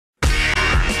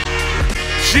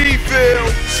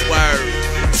G-Ville, Swerve,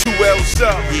 2 L's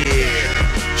up,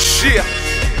 yeah, shit.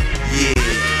 yeah.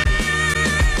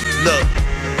 Look,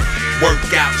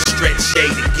 work out, stretch, shade,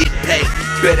 and get paid.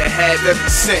 Better have every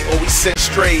cent or we sent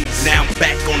strays. Now I'm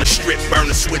back on the strip,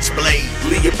 burning switchblade.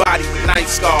 Leave your body with knife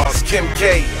scars, Kim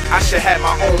K. I should have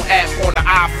my own app on the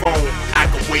iPhone.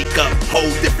 I could wake up, whole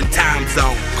different time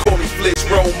zone. Call me Flitz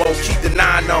Romo, keep the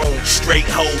 9 on. Straight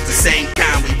hoes, the same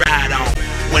kind we ride on.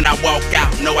 When I walk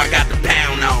out, know I got the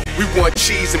pound on. We want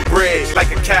cheese and bread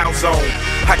like a calzone.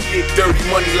 I get dirty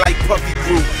money like Puffy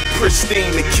Group.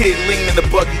 Pristine, the kid lean in the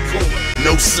buggy coupe.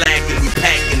 No slacking, we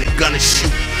packing and gonna shoot.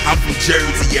 I'm from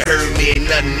Jersey, you heard me, ain't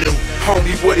nothing new.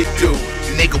 Homie, what it do?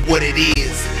 Nigga, what it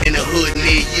is, in the hood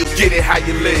near you. Get it how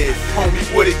you live.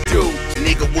 Homie, what it do?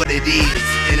 Nigga, what it is,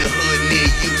 in the hood near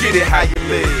you. Get it how you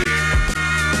live.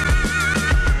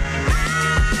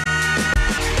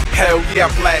 Hell yeah,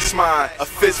 I blast mine. A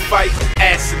fist fight,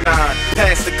 asinine.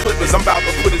 Pass the clippers, I'm about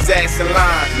to put his ass in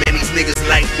line. Man, these niggas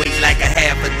lightweight like a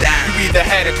half a dime. You either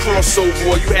had a crossover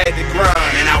or you had to grind.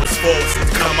 Man, I was forced to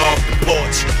come off the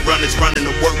porch. Runners running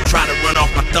to work, try to run off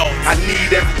my thoughts. I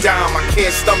need every dime, I can't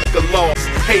stomach the loss.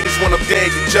 Haters want them dead,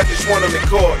 the judges want them in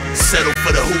court. Settle for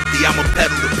the hoopty, I'ma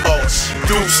pedal the Porsche.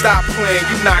 Dude, stop playing,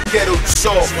 you not ghetto, you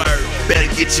soft. Swerve, better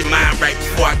get your mind right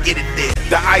before I get it there.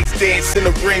 The ice dance in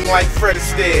the ring like Fred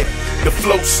Astaire. The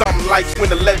flow something like when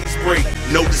the levees break.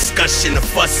 No discussion of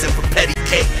fussing for petty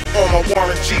cake. On my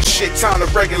Warren G shit, time to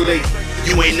regulate.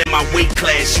 You ain't in my weight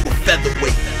class, you a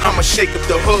featherweight. I'ma shake up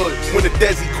the hood when the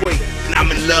desi quake. And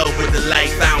I'm in love with the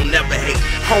life I don't never hate.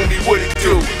 Homie, what it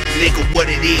do? Nigga, what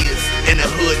it is, in the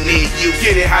hood near you.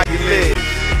 Get it how you live.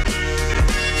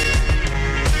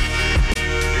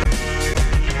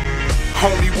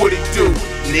 Homie, what it do?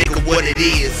 Nigga, what it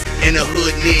is, in the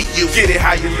hood near you. Get it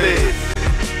how you live.